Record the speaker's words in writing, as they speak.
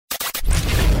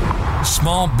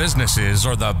Small businesses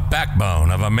are the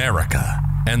backbone of America,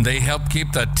 and they help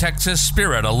keep the Texas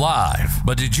spirit alive.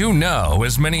 But did you know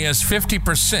as many as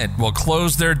 50% will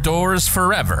close their doors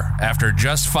forever after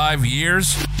just 5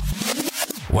 years?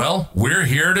 Well, we're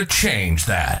here to change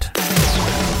that.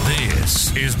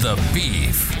 This is The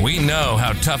Beef. We know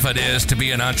how tough it is to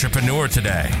be an entrepreneur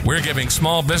today. We're giving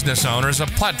small business owners a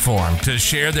platform to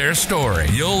share their story.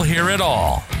 You'll hear it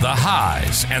all. The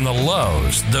highs and the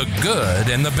lows, the good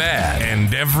and the bad,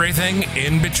 and everything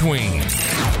in between.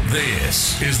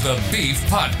 This is The Beef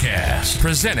Podcast,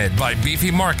 presented by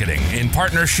Beefy Marketing in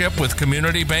partnership with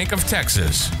Community Bank of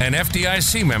Texas, an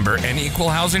FDIC member and equal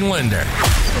housing lender.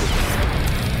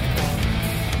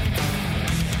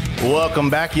 Welcome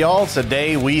back, y'all.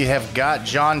 Today we have got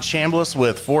John Chambliss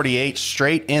with 48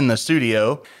 Straight in the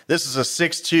studio. This is a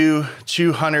 6'2",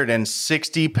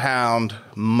 260-pound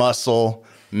muscle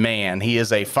man. He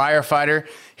is a firefighter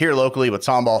here locally with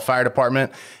Tomball Fire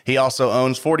Department. He also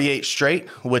owns 48 Straight,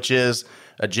 which is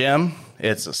a gym.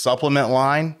 It's a supplement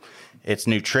line. It's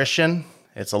nutrition.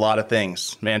 It's a lot of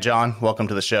things. Man, John, welcome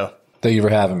to the show. Thank you for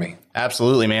having me.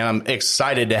 Absolutely, man. I'm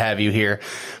excited to have you here.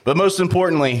 But most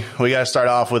importantly, we got to start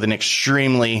off with an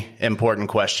extremely important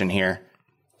question here.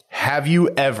 Have you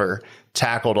ever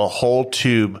tackled a whole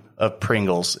tube of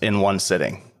Pringles in one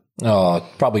sitting? Oh,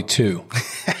 probably two.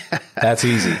 That's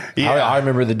easy. Yeah. I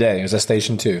remember the day. It was at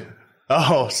Station 2.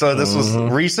 Oh, so this was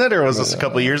recent, or was this a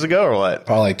couple of years ago, or what?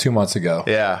 Probably like 2 months ago.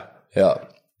 Yeah.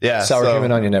 Yeah. Sour cream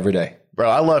and onion every day. Bro,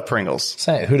 I love Pringles.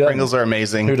 Say, who doesn't? Pringles are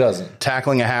amazing. Who doesn't?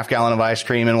 Tackling a half gallon of ice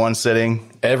cream in one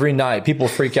sitting. Every night. People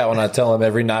freak out when I tell them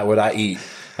every night what I eat.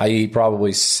 I eat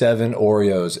probably 7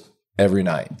 Oreos every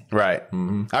night. Right.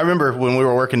 Mm-hmm. I remember when we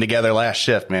were working together last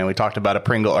shift, man, we talked about a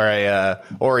Pringle or a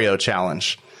Oreo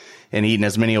challenge and eating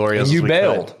as many Oreos as we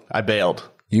bailed. could. I bailed.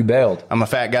 You bailed. I'm a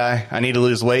fat guy. I need to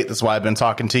lose weight. That's why I've been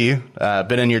talking to you.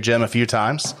 Been in your gym a few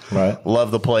times. Right.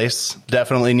 Love the place.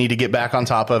 Definitely need to get back on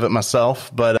top of it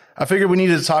myself. But I figured we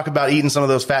needed to talk about eating some of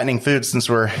those fattening foods since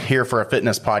we're here for a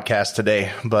fitness podcast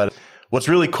today. But what's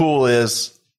really cool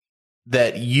is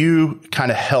that you kind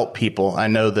of help people, I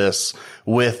know this,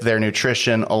 with their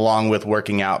nutrition along with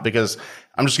working out, because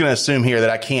I'm just going to assume here that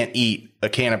I can't eat a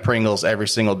can of Pringles every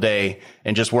single day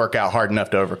and just work out hard enough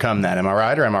to overcome that. Am I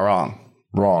right or am I wrong?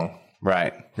 Wrong.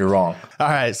 Right. You're wrong. All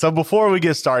right. So before we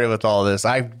get started with all this,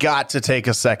 I've got to take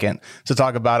a second to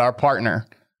talk about our partner,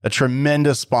 a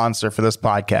tremendous sponsor for this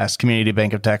podcast, Community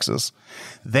Bank of Texas.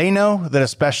 They know that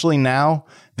especially now,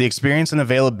 the experience and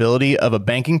availability of a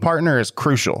banking partner is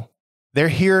crucial. They're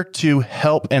here to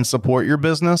help and support your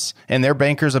business, and their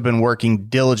bankers have been working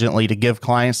diligently to give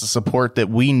clients the support that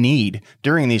we need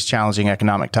during these challenging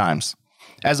economic times.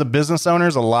 As a business owner,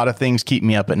 a lot of things keep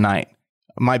me up at night.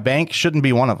 My bank shouldn't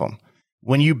be one of them.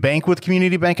 When you bank with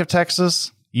Community Bank of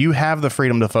Texas, you have the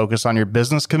freedom to focus on your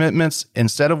business commitments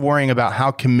instead of worrying about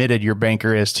how committed your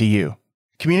banker is to you.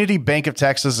 Community Bank of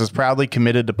Texas is proudly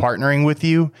committed to partnering with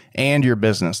you and your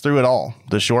business through it all.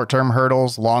 The short-term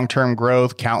hurdles, long-term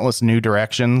growth, countless new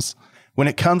directions. When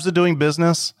it comes to doing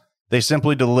business, they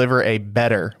simply deliver a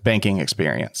better banking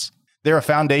experience. They're a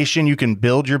foundation you can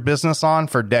build your business on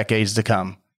for decades to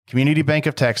come. Community Bank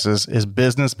of Texas is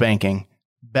business banking,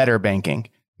 better banking,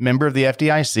 member of the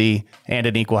FDIC, and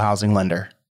an equal housing lender.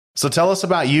 So tell us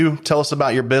about you, tell us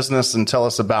about your business, and tell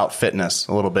us about fitness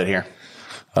a little bit here.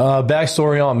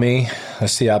 Backstory on me.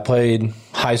 Let's see. I played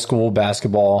high school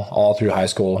basketball all through high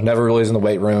school. Never really was in the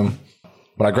weight room.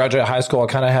 When I graduated high school, I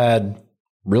kind of had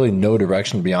really no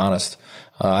direction, to be honest.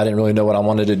 I didn't really know what I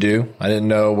wanted to do. I didn't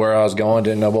know where I was going,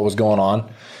 didn't know what was going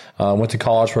on. Went to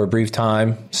college for a brief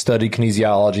time, studied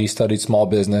kinesiology, studied small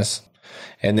business,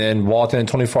 and then walked in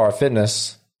 24-hour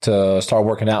fitness to start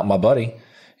working out with my buddy.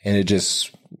 And it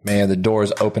just, man, the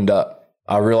doors opened up.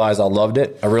 I realized I loved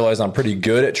it. I realized I'm pretty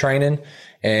good at training,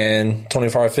 and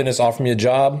 24-hour fitness offered me a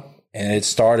job, and it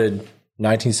started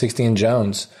 1916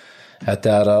 Jones at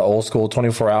that old school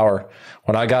 24-hour.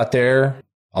 When I got there,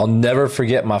 I'll never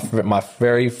forget my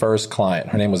very first client.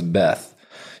 Her name was Beth.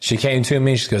 She came to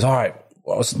me. She goes, all right,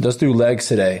 well, let's do legs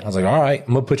today. I was like, all right,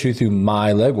 I'm going to put you through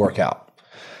my leg workout.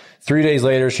 3 days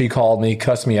later, she called me,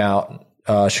 cussed me out.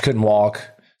 She couldn't walk.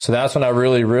 So that's when I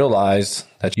really realized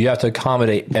that you have to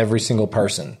accommodate every single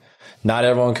person. Not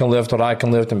everyone can lift what I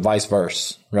can lift and vice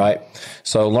versa, right?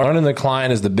 So learning the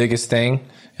client is the biggest thing.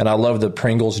 And I love the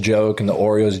Pringles joke and the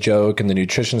Oreos joke and the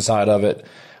nutrition side of it.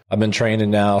 I've been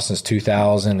training now since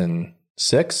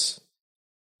 2006,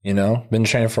 been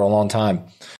training for a long time.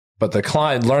 But the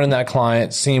client, learning that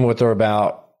client, seeing what they're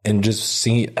about, and just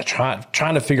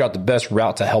trying to figure out the best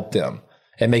route to help them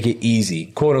and make it easy,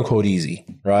 quote unquote easy,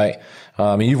 right?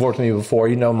 You've worked with me before.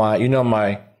 You know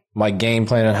my my game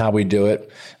plan and how we do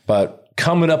it. But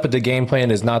coming up with the game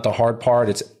plan is not the hard part.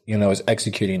 It's, is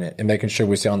executing it and making sure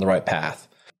we stay on the right path.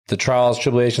 The trials,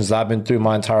 tribulations that I've been through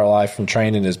my entire life from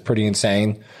training is pretty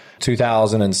insane.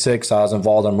 2006, I was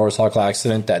involved in a motorcycle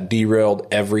accident that derailed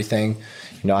everything.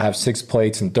 I have 6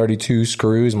 plates and 32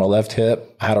 screws in my left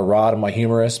hip. I had a rod in my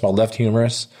humerus, my left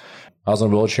humerus. I was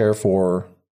in a wheelchair for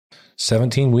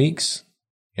 17 weeks.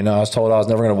 I was told I was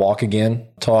never going to walk again.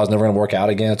 Told I was never going to work out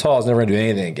again. Told I was never going to do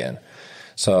anything again.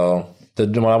 So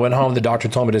when I went home, the doctor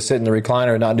told me to sit in the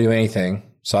recliner and not do anything.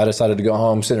 So I decided to go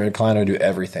home, sit in the recliner, and do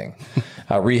everything.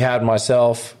 I rehabbed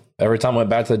myself. Every time I went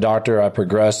back to the doctor, I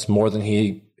progressed more than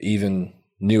he even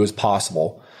knew was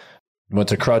possible. Went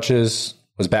to crutches,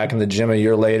 was back in the gym a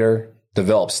year later,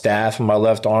 developed staph in my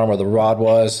left arm where the rod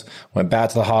was, went back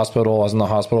to the hospital. I was in the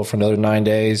hospital for another 9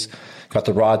 days, got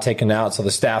the rod taken out so the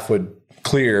staph would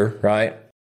clear, right?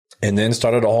 And then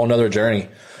started a whole nother journey.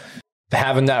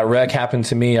 Having that wreck happen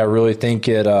to me, I really think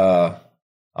it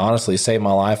honestly saved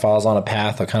my life. I was on a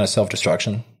path of kind of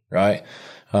self-destruction, right?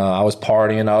 I was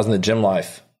partying. I was in the gym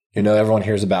life. Everyone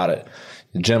hears about it.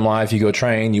 The gym life, you go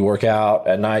train, you work out,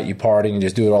 at night you party, and you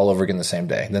just do it all over again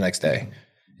the next day.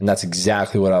 And that's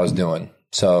exactly what I was doing.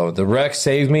 So the wreck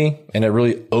saved me, and it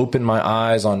really opened my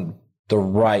eyes on the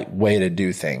right way to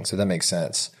do things, if that makes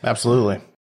sense. Absolutely.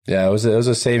 Yeah, it was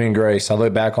a saving grace. I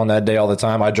look back on that day all the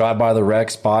time. I drive by the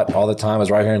wreck spot all the time.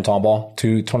 It's right here in Tomball,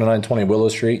 2920 Willow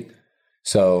Street.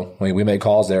 So we make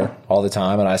calls there all the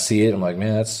time, and I see it. I'm like,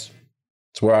 man, that's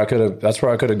where I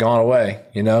could have gone away,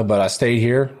 but I stayed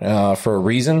here for a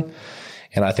reason.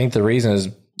 And I think the reason is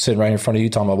sitting right in front of you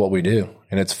talking about what we do.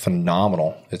 And it's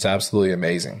phenomenal. It's absolutely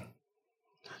amazing.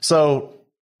 So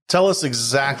tell us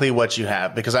exactly what you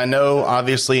have, because I know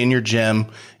obviously in your gym,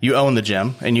 you own the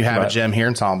gym and you have a gym here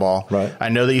in Tomball. Right. I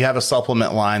know that you have a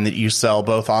supplement line that you sell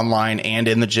both online and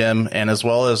in the gym, and as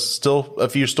well as still a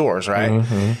few stores, right?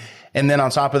 Mm-hmm. And then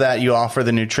on top of that, you offer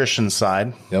the nutrition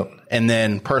side. Yep. And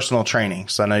then personal training.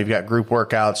 So I know you've got group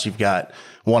workouts, you've got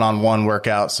one-on-one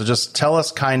workouts. So just tell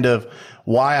us kind of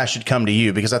why I should come to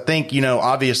you, because I think,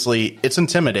 obviously it's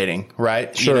intimidating,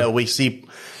 right? Sure. We see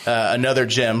another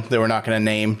gym that we're not going to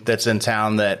name that's in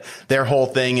town that their whole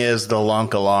thing is the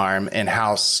lunk alarm and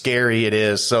how scary it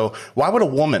is. So why would a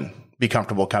woman be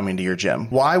comfortable coming to your gym?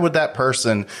 Why would that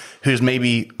person who's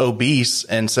maybe obese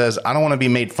and says, I don't want to be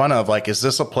made fun of, like, is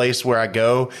this a place where I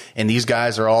go and these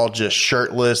guys are all just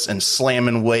shirtless and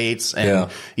slamming weights? And,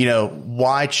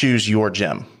 why choose your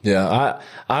gym? Yeah,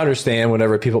 I understand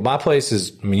whenever my place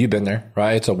is, you've been there,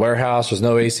 right? It's a warehouse. There's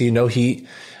no AC, no heat.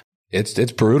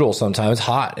 It's brutal sometimes. It's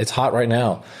hot. It's hot right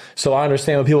now. So I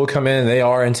understand when people come in, they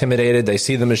are intimidated. They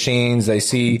see the machines, they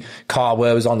see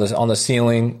cobwebs on the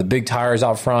ceiling, the big tires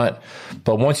out front.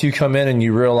 But once you come in and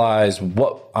you realize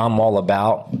what I'm all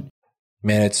about,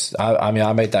 man,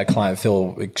 I make that client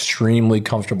feel extremely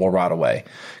comfortable right away,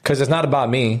 because it's not about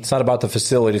me. It's not about the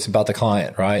facility. It's about the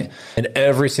client, right? And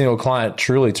every single client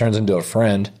truly turns into a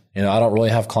friend. I don't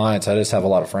really have clients. I just have a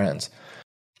lot of friends.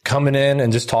 Coming in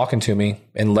and just talking to me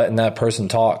and letting that person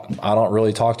talk. I don't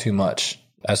really talk too much.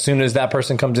 As soon as that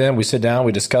person comes in, we sit down,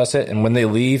 we discuss it. And when they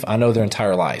leave, I know their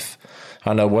entire life.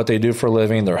 I know what they do for a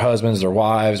living, their husbands, their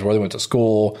wives, where they went to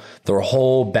school, their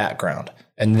whole background.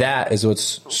 And that is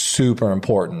what's super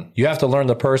important. You have to learn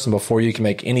the person before you can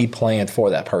make any plan for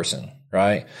that person,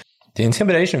 right? The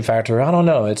intimidation factor, I don't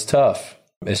know. It's tough.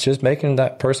 It's just making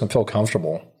that person feel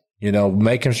comfortable.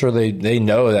 Making sure they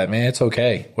know that, man, it's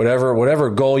okay.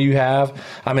 Whatever goal you have.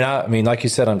 I mean, like you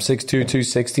said, I'm 6'2",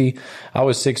 260. I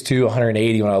was 6'2",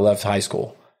 180 when I left high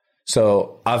school.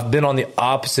 So I've been on the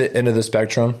opposite end of the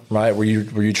spectrum, right? Where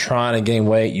you're trying to gain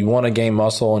weight, you want to gain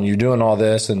muscle, and you're doing all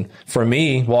this. And for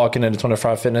me, walking into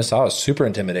 25 Fitness, I was super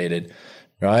intimidated,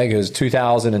 right? Because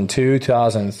 2002,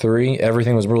 2003,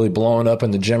 everything was really blowing up in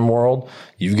the gym world.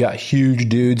 You've got huge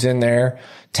dudes in there,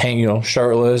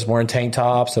 shirtless, wearing tank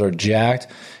tops that are jacked.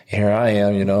 Here I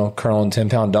am, curling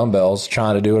 10-pound dumbbells,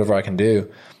 trying to do whatever I can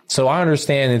do. So I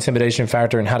understand the intimidation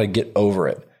factor and how to get over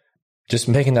it. Just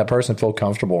making that person feel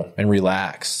comfortable and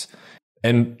relaxed.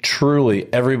 And truly,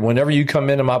 whenever you come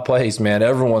into my place, man,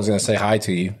 everyone's going to say hi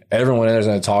to you. Everyone in there is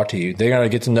going to talk to you. They're going to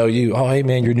get to know you. Oh, hey,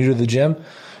 man, you're new to the gym?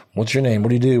 What's your name? What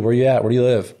do you do? Where you at? Where do you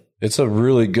live? It's a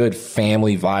really good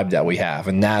family vibe that we have,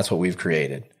 and that's what we've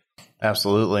created.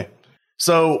 Absolutely.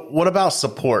 So what about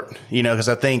support? Because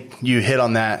I think you hit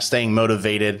on that, staying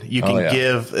motivated. You can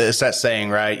give, it's that saying,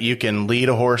 right? You can lead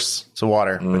a horse to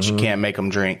water, but you can't make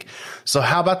them drink. So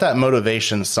how about that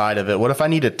motivation side of it? What if I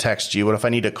need to text you? What if I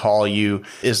need to call you?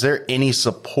 Is there any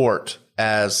support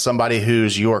as somebody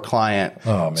who's your client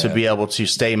to be able to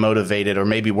stay motivated or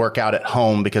maybe work out at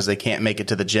home because they can't make it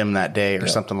to the gym that day or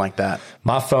something like that?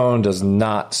 My phone does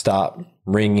not stop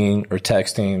ringing or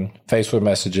texting, Facebook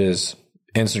messages,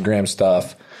 Instagram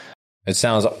stuff. It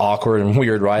sounds awkward and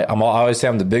weird, right? I always say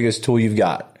I'm the biggest tool you've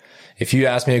got. If you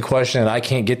ask me a question and I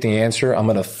can't get the answer, I'm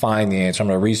going to find the answer. I'm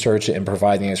going to research it and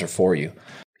provide the answer for you.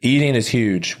 Eating is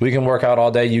huge. We can work out all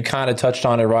day. You kind of touched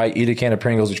on it, right? Eat a can of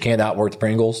Pringles, but you can't outwork the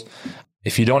Pringles.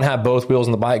 If you don't have both wheels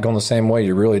on the bike going the same way,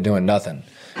 you're really doing nothing.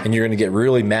 And you're going to get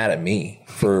really mad at me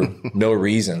for no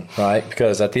reason, right?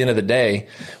 Because at the end of the day,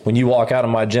 when you walk out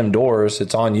of my gym doors,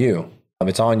 it's on you.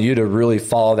 It's on you to really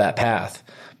follow that path.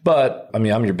 But, I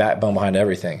mean, I'm your backbone behind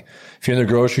everything. If you're in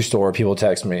the grocery store, people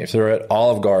text me. If they're at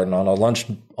Olive Garden on a lunch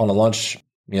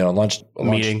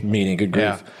meeting, good grief.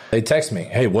 Yeah. They text me,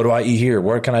 hey, what do I eat here?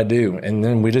 What can I do? And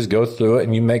then we just go through it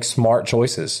and you make smart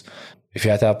choices. If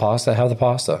you have to have pasta, have the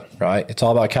pasta, right? It's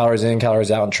all about calories in, calories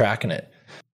out, and tracking it.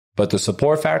 But the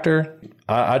support factor,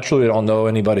 I truly don't know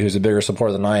anybody who's a bigger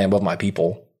supporter than I am of my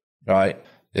people, right?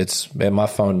 My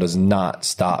phone does not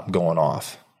stop going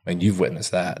off. I mean, you've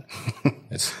witnessed that.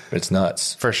 It's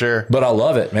nuts. For sure. But I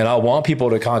love it, man. I want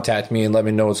people to contact me and let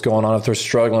me know what's going on. If they're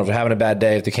struggling, if they're having a bad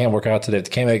day, if they can't work out today, if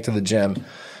they can't make it to the gym.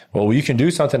 Well, you can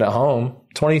do something at home.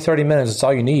 20, 30 minutes, that's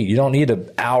all you need. You don't need an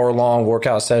hour-long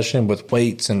workout session with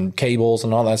weights and cables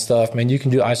and all that stuff. Man, you can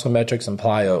do isometrics and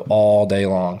plyo all day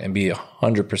long and be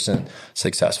 100%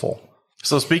 successful.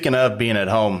 So speaking of being at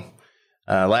home,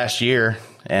 last year,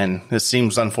 and it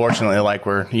seems unfortunately like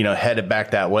we're, headed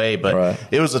back that way, but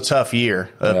It was a tough year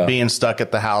of being stuck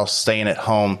at the house, staying at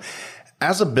home.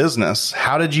 As a business,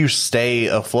 how did you stay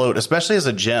afloat, especially as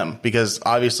a gym? Because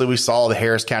obviously we saw the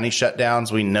Harris County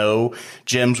shutdowns. We know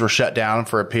gyms were shut down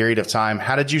for a period of time.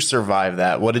 How did you survive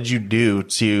that? What did you do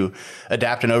to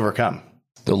adapt and overcome?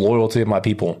 The loyalty of my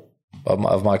people,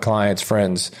 of my clients,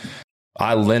 friends.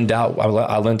 I lent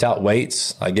out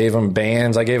weights. I gave them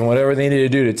bands. I gave them whatever they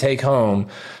needed to do to take home.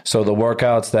 So the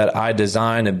workouts that I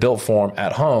designed and built for them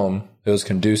at home, it was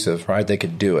conducive, right? They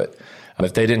could do it.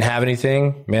 If they didn't have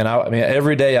anything, man,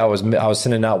 every day I was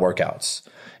sending out workouts,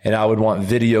 and I would want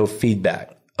video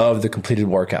feedback of the completed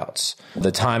workouts,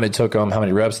 the time it took them, how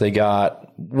many reps they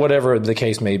got, whatever the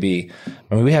case may be.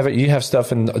 I mean, you have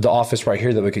stuff in the office right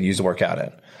here that we could use to work out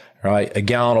in, right? A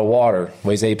gallon of water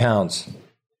weighs 8 pounds.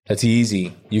 That's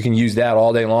easy. You can use that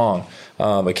all day long.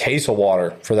 A case of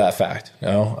water for that fact,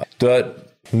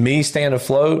 But me staying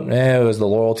afloat, it was the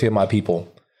loyalty of my people.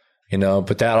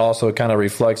 But that also kind of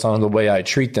reflects on the way I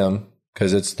treat them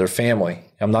because it's their family.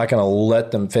 I'm not going to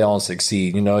let them fail and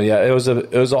succeed.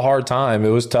 It was a hard time. It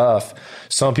was tough.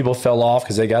 Some people fell off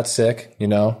because they got sick,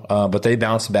 but they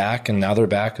bounced back and now they're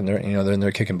back and they're in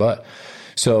there kicking butt.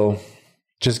 So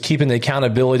just keeping the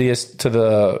accountability as to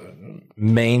the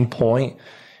main point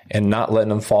and not letting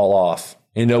them fall off.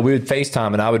 We would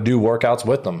FaceTime and I would do workouts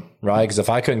with them, right? Because if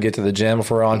I couldn't get to the gym,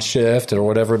 if we're on shift or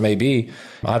whatever it may be,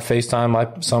 I'd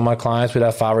FaceTime some of my clients. We'd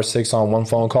have 5 or 6 on one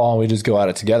phone call and we just go at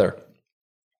it together.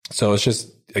 So it's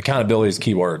just accountability is the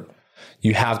key word.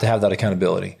 You have to have that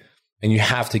accountability and you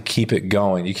have to keep it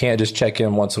going. You can't just check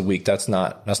in once a week. That's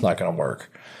not going to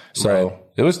work. So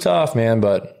It was tough, man,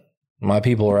 but my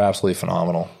people are absolutely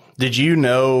phenomenal. Did you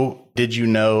know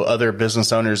other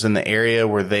business owners in the area?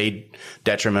 Were they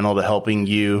detrimental to helping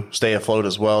you stay afloat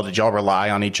as well? Did y'all rely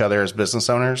on each other as business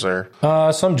owners or?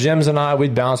 Some gyms and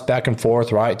we'd bounce back and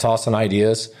forth, right? Tossing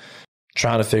ideas,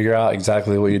 trying to figure out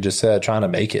exactly what you just said, trying to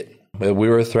make it. We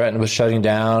were threatened with shutting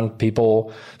down.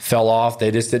 People fell off. They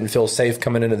just didn't feel safe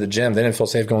coming into the gym. They didn't feel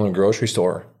safe going to the grocery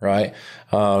store, right?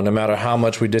 No matter how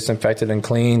much we disinfected and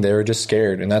cleaned, they were just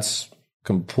scared. And that's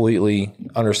completely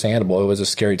understandable. It was a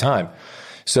scary time.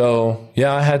 So,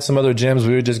 I had some other gyms.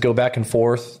 We would just go back and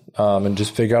forth and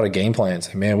just figure out a game plan.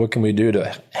 Say, man, what can we do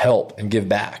to help and give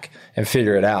back and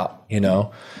figure it out?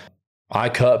 I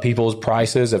cut people's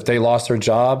prices. If they lost their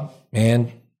job,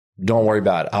 man, don't worry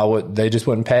about it. They just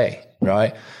wouldn't pay,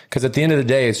 right? Because at the end of the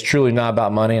day, it's truly not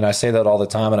about money. And I say that all the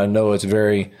time. And I know it's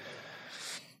very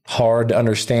hard to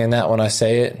understand that when I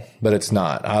say it, but it's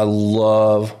not. I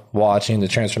love watching the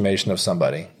transformation of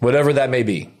somebody, whatever that may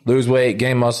be. Lose weight,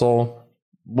 gain muscle,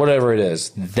 whatever it is.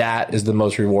 That is the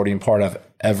most rewarding part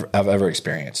I've ever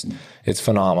experienced. It's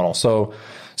phenomenal. So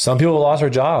some people lost their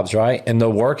jobs, right? And the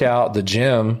workout, the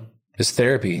gym is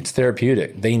therapy. It's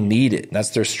therapeutic. They need it.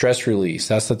 That's their stress release.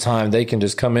 That's the time they can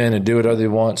just come in and do whatever they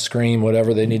want, scream,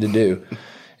 whatever they need to do.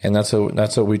 And that's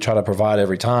what we try to provide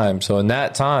every time. So in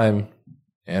that time,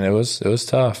 and it was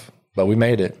tough, but we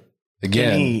made it.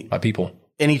 Again, my people.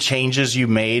 Any changes you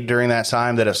made during that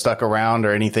time that have stuck around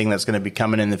or anything that's going to be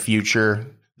coming in the future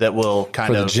that will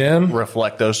kind of gym?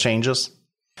 reflect those changes?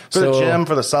 For the gym,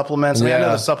 for the supplements. I mean, I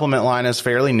know the supplement line is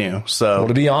fairly new. So, well,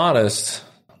 to be honest,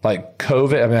 like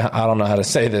COVID, I mean, I don't know how to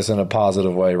say this in a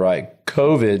positive way, right?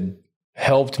 COVID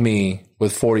helped me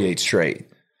with 48 straight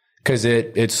because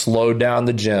it slowed down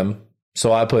the gym.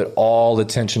 So I put all the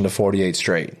attention to 48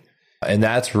 straight. And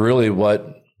that's really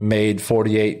what made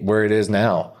 48 where it is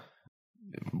now.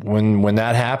 When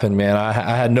that happened, man, I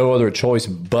had no other choice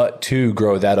but to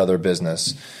grow that other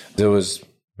business.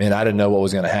 I didn't know what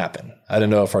was going to happen. I didn't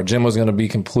know if our gym was going to be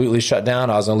completely shut down.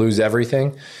 I was going to lose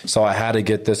everything. So I had to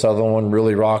get this other one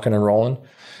really rocking and rolling.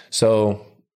 So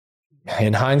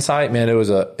in hindsight, man, it was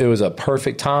a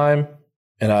perfect time.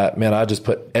 And I just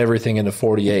put everything into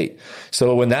 48.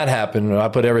 So when that happened, I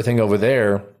put everything over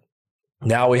there.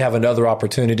 Now we have another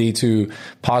opportunity to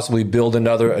possibly build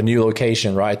a new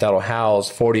location, right? That'll house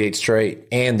 48 straight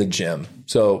and the gym.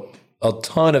 So a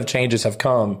ton of changes have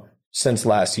come since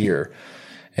last year.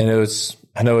 And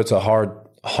I know it's a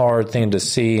hard thing to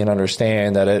see and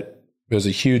understand that it was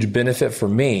a huge benefit for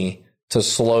me to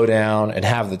slow down and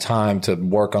have the time to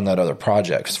work on that other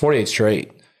project. 'Cause 48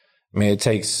 straight, I mean, it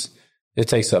takes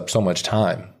up so much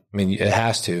time. I mean, it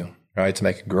has to, right, to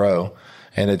make it grow.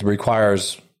 And it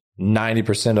requires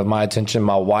 90% of my attention.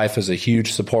 My wife is a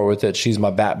huge support with it. She's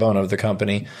my backbone of the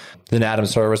company. Then Adam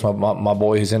Service, my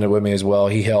boy who's in it with me as well,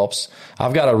 he helps.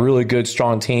 I've got a really good,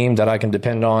 strong team that I can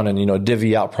depend on and,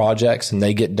 divvy out projects and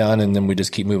they get done and then we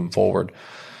just keep moving forward.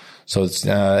 So it's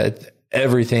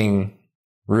everything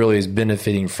really is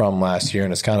benefiting from last year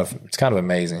and it's kind of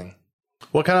amazing.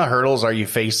 What kind of hurdles are you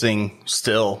facing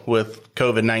still with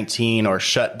COVID-19 or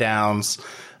shutdowns?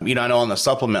 I know on the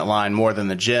supplement line more than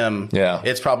the gym,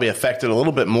 it's probably affected a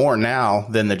little bit more now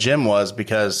than the gym was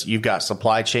because you've got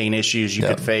supply chain issues you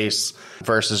could face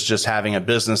versus just having a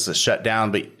business that's shut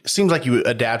down. But it seems like you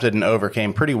adapted and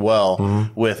overcame pretty well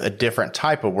with a different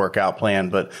type of workout plan.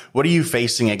 But what are you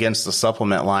facing against the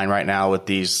supplement line right now with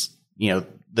these,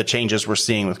 the changes we're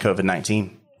seeing with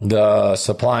COVID-19? The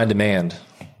supply and demand,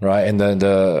 right? And then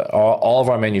all of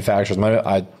our manufacturers,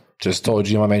 I just told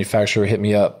you my manufacturer hit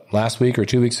me up last week or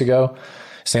 2 weeks ago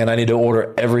saying I need to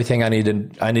order everything I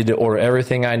need. I need to order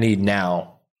everything I need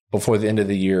now before the end of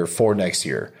the year for next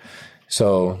year.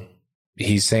 So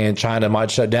he's saying China might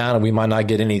shut down and we might not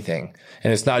get anything.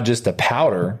 And it's not just the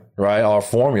powder, right? Our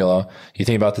formula. You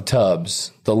think about the tubs,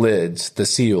 the lids, the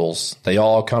seals, they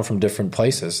all come from different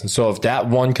places. And so if that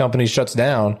one company shuts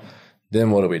down, then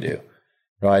what do we do?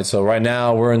 Right. So right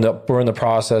now we're in the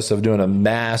process of doing a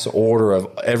mass order of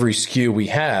every SKU we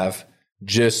have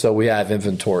just so we have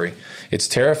inventory. It's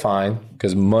terrifying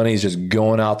because money's just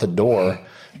going out the door.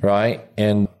 Right.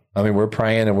 And I mean, we're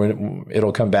praying and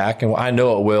it'll come back and I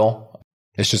know it will.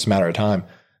 It's just a matter of time.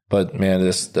 But man,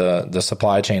 the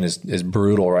supply chain is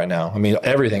brutal right now. I mean,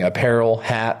 everything, apparel,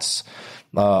 hats,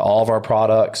 all of our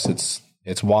products,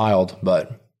 it's wild,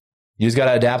 but you just got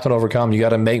to adapt and overcome. You got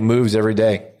to make moves every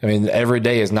day. I mean, every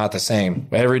day is not the same.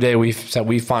 Every day we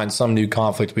find some new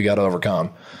conflict we got to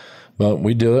overcome. But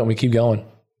we do it and we keep going.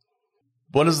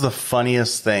 What is the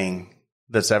funniest thing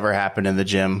that's ever happened in the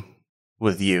gym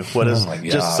with you? What is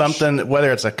just something,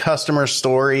 whether it's a customer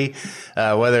story,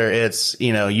 whether it's,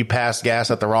 you passed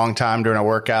gas at the wrong time during a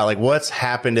workout, like what's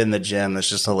happened in the gym that's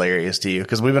just hilarious to you?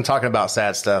 Because we've been talking about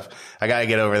sad stuff. I got to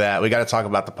get over that. We got to talk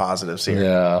about the positives here.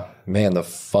 Yeah, man, the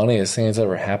funniest thing that's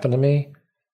ever happened to me.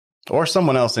 Or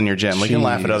someone else in your gym. We can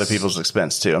laugh at other people's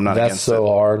expense too. I'm not against it. That's so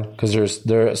hard because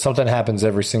there's something happens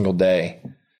every single day,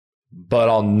 but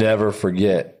I'll never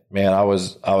forget, man, I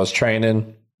was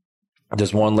training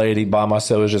this one lady by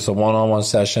myself. It was just a one-on-one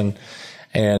session.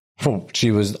 And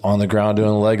she was on the ground doing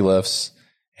leg lifts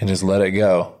and just let it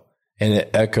go. And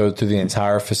it echoed through the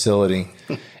entire facility.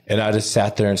 And I just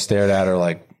sat there and stared at her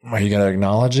like, are you going to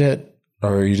acknowledge it?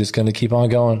 Or are you just going to keep on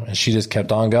going? And she just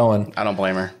kept on going. I don't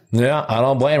blame her. Yeah, I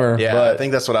don't blame her. Yeah, but I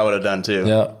think that's what I would have done too.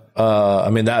 Yeah. I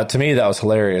mean, to me, that was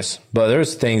hilarious. But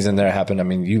there's things in there happen. I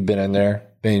mean, you've been in there.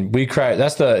 I mean, we cry.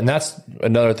 That's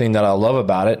another thing that I love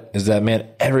about it is that, man,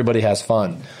 everybody has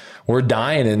fun. We're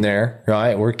dying in there,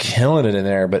 right? We're killing it in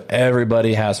there, but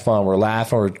everybody has fun. We're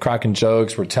laughing, we're cracking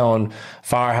jokes, we're telling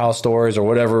firehouse stories or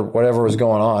whatever is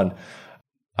going on.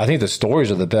 I think the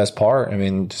stories are the best part. I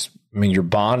mean, you're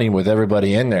bonding with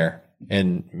everybody in there.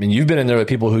 And I mean, you've been in there with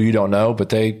people who you don't know, but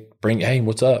they bring, hey,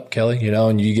 what's up, Kelly?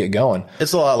 And you get going.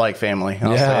 It's a lot like family.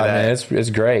 I'll say that. Man, it's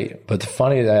great. But the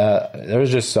funny that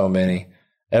there's just so many.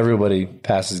 Everybody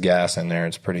passes gas in there.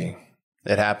 It's pretty.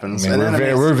 It happens. I mean,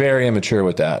 we're very immature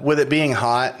with that. With it being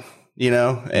hot,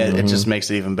 it just makes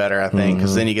it even better, I think,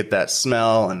 because then you get that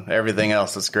smell and everything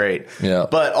else. That's great. Yeah.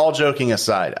 But all joking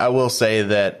aside, I will say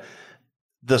that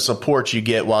the support you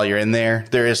get while you're in there,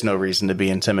 there is no reason to be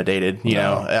intimidated. You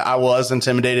know, I was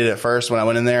intimidated at first when I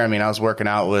went in there. I mean, I was working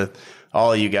out with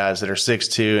all of you guys that are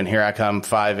 6'2", and here I come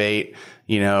 5'8",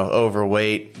 you know,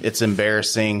 overweight. It's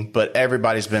embarrassing, but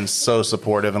everybody's been so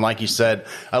supportive. And like you said,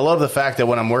 I love the fact that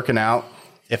when I'm working out,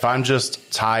 if I'm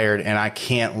just tired and I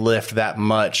can't lift that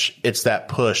much, it's that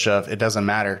push of it doesn't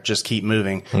matter. Just keep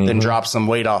moving, then drop some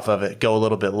weight off of it, go a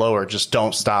little bit lower. Just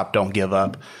don't stop. Don't give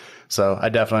up. So I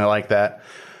definitely like that.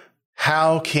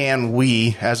 How can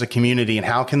we as a community, and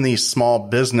how can the small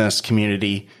business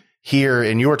community here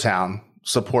in your town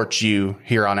support you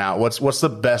here on out? What's the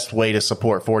best way to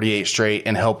support 48 Straight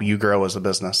and help you grow as a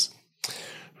business?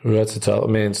 That's tough. I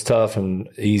mean, it's tough and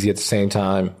easy at the same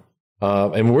time.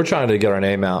 And we're trying to get our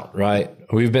name out, right?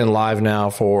 We've been live now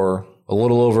for a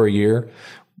little over a year.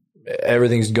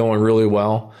 Everything's going really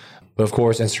well. But of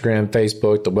course, Instagram,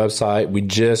 Facebook, the website. We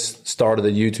just started the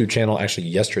YouTube channel actually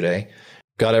yesterday.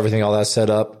 Got everything, all that set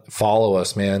up. Follow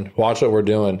us, man. Watch what we're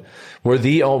doing.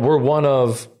 We're one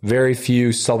of very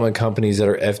few supplement companies that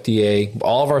are FDA.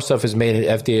 All of our stuff is made in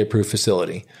an FDA approved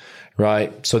facility,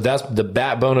 right? So that's the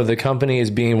backbone of the company,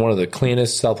 is being one of the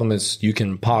cleanest supplements you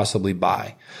can possibly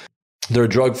buy. They're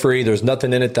drug free. There's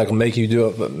nothing in it that can make you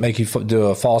do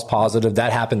a false positive.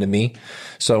 That happened to me.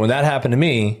 So when that happened to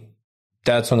me,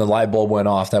 that's when the light bulb went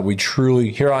off that we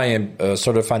truly, here I am, a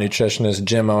certified nutritionist,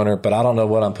 gym owner, but I don't know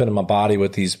what I'm putting in my body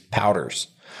with these powders.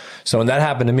 So when that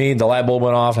happened to me, the light bulb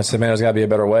went off. I said, man, there's got to be a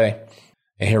better way.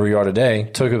 And here we are today.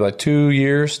 It took like 2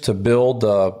 years to build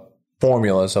the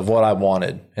formulas of what I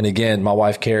wanted. And again, my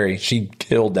wife, Carrie, she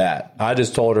killed that. I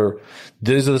just told her,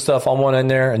 these are the stuff I want in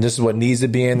there, and this is what needs to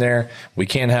be in there. We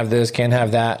can't have this, can't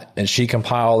have that. And she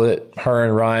compiled it, her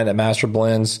and Ryan at Master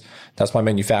Blends. That's my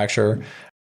manufacturer.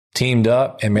 Teamed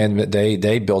up, and man,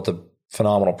 they built a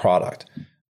phenomenal product.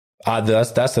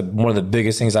 That's one of the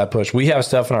biggest things I push. We have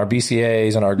stuff in our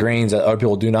BCAAs and our greens that other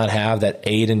people do not have that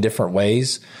aid in different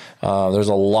ways. There's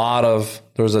I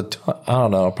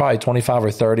don't know, probably 25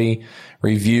 or 30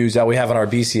 reviews that we have in our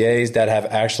BCAAs that have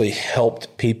actually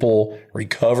helped people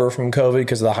recover from COVID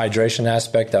because of the hydration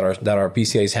aspect that our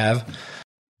BCAAs have.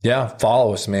 Yeah,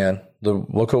 follow us, man.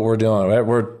 Look what we're doing.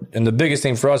 Right? And the biggest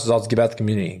thing for us is also give back to the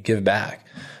community, give back.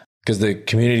 Because the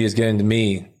community is getting to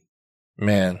me,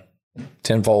 man,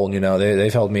 tenfold. You know,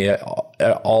 they've helped me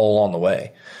all along the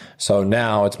way. So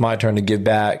now it's my turn to give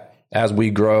back. As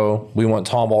we grow, we want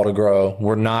Tomball to grow.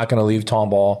 We're not going to leave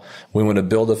Tomball. We want to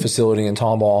build a facility in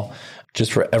Tomball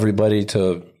just for everybody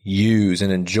to use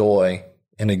and enjoy.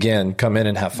 And again, come in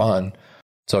and have fun.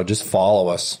 So just follow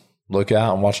us. Look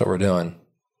out and watch what we're doing.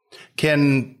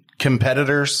 Can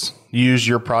competitors use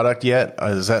your product yet?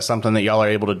 Is that something that y'all are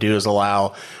able to do, is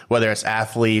allow whether it's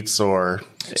athletes or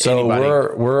anybody?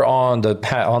 We're on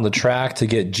the track to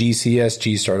get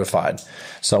GCSG certified.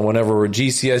 So whenever we're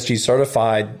GCSG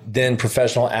certified, then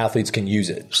professional athletes can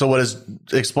use it. So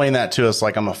explain that to us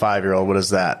like I'm a 5-year-old. What is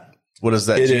that? What is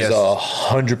that? It is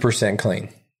 100% clean.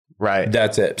 Right.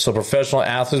 That's it. So professional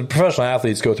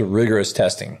athletes go through rigorous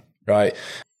testing, right?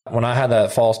 When I had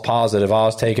that false positive, I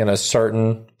was taking a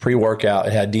certain pre-workout.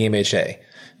 It had DMHA,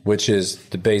 which is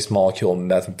the base molecule of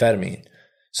methamphetamine.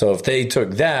 So if they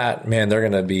took that, man, they're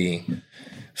going to be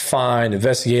fined,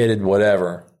 investigated,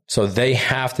 whatever. So they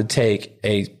have to take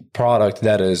a product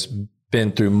that has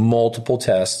been through multiple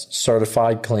tests,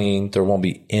 certified clean. There won't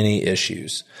be any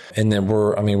issues. And then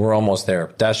we're almost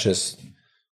there. That's just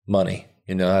money.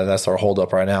 You know, that's our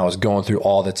holdup right now, is going through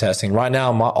all the testing. Right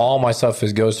now, all my stuff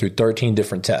goes through 13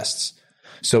 different tests.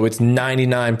 So it's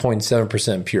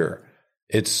 99.7% pure.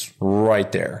 It's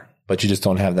right there, but you just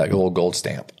don't have that little gold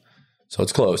stamp. So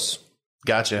it's close.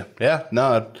 Gotcha. Yeah. No,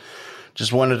 I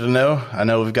just wanted to know. I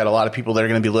know we've got a lot of people that are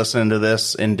going to be listening to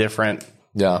this in different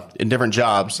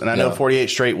jobs. And I know 48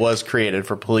 Straight was created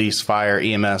for police, fire,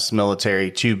 EMS,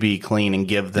 military to be clean and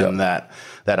give them that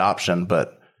option.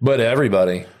 But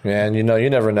everybody, man, you know, you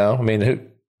never know. I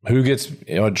mean, who gets,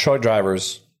 truck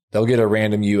drivers, they'll get a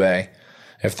random UA.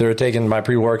 If they're taking my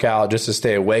pre-workout just to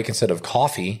stay awake instead of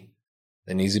coffee,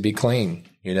 it needs to be clean,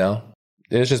 you know?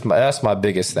 That's my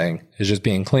biggest thing, is just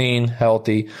being clean,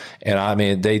 healthy. And I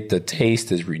mean, the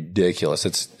taste is ridiculous.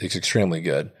 It's extremely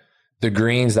good. The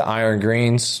greens, the iron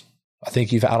greens, I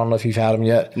don't know if you've had them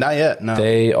yet. Not yet. No.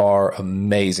 They are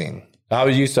amazing. I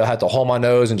used to have to hold my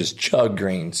nose and just chug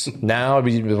greens. Now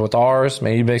with ours,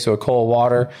 man, you mix it with cold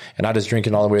water, and I just drink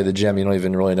it all the way to the gym. You don't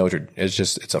even really know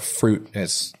it's a fruit.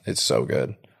 It's so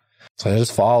good. So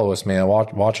just follow us, man.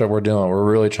 Watch what we're doing. We're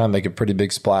really trying to make a pretty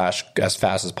big splash as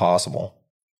fast as possible.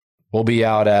 We'll be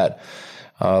out at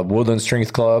Woodland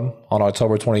Strength Club on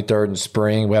October 23rd in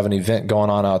spring. We have an event going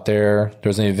on out there.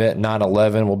 There's an event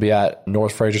 9/11. We'll be at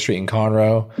North Fraser Street in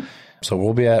Conroe. So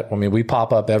we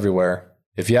pop up everywhere.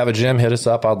 If you have a gym, hit us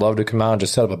up. I'd love to come out and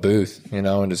just set up a booth,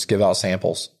 and just give out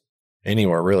samples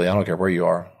anywhere, really. I don't care where you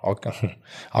are.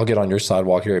 I'll get on your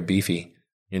sidewalk here at Beefy,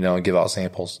 and give out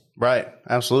samples. Right.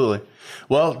 Absolutely.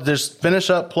 Well, just finish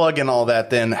up plugging all that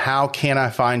then. How can I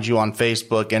find you on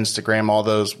Facebook, Instagram, all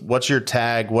those? What's your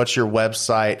tag? What's your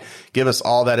website? Give us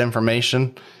all that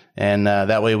information. And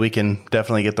that way we can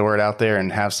definitely get the word out there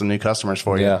and have some new customers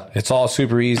for you. Yeah, it's all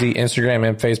super easy. Instagram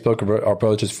and Facebook, our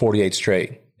approach is 48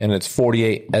 straight. And it's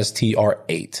 48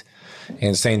 STR8.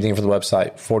 And same thing for the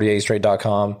website,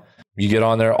 48straight.com. You get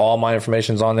on there, all my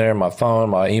information's on there, my phone,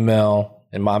 my email,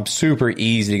 and I'm super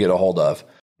easy to get a hold of.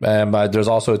 And there's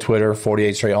also a Twitter,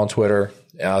 48 straight on Twitter.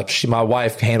 My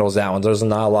wife handles that one. There's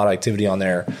not a lot of activity on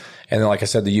there. And then, like I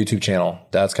said, the YouTube channel,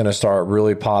 that's going to start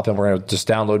really popping. We're going to just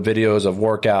download videos of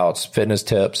workouts, fitness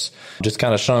tips, just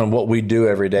kind of showing what we do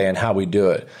every day and how we do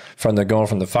it. Going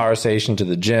from the fire station to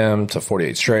the gym to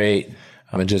 48 straight.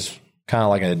 I mean, just kind of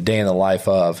like a day in the life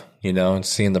of, and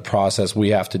seeing the process we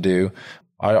have to do.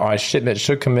 Our shipment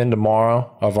should come in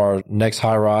tomorrow of our next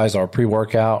high rise, our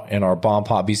pre-workout, and our bomb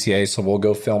pop BCA. So we'll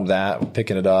go film that,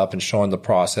 picking it up and showing the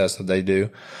process that they do.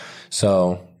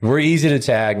 So we're easy to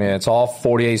tag, man. It's all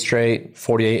 48 straight,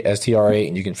 48 STR8,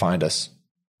 and you can find us.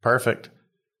 Perfect.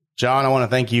 John, I want to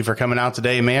thank you for coming out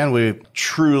today, man. We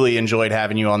truly enjoyed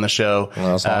having you on the show.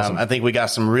 Well, that's awesome. I think we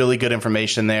got some really good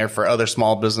information there for other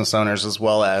small business owners, as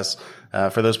well as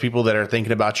for those people that are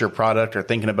thinking about your product or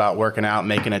thinking about working out,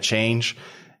 making a change.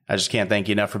 I just can't thank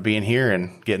you enough for being here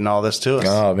and getting all this to us.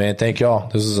 Oh, man. Thank y'all.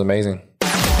 This is amazing.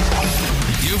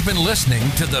 You've been listening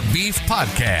to the Beef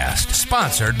Podcast,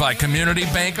 sponsored by Community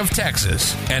Bank of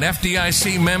Texas, an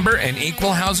FDIC member and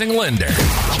equal housing lender.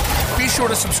 Be sure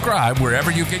to subscribe wherever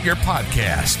you get your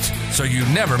podcasts so you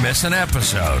never miss an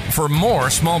episode. For more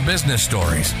small business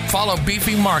stories, follow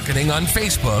Beefy Marketing on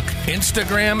Facebook,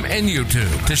 Instagram, and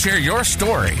YouTube. To share your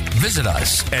story, visit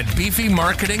us at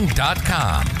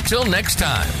beefymarketing.com. Till next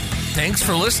time, thanks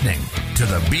for listening to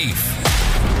The Beef.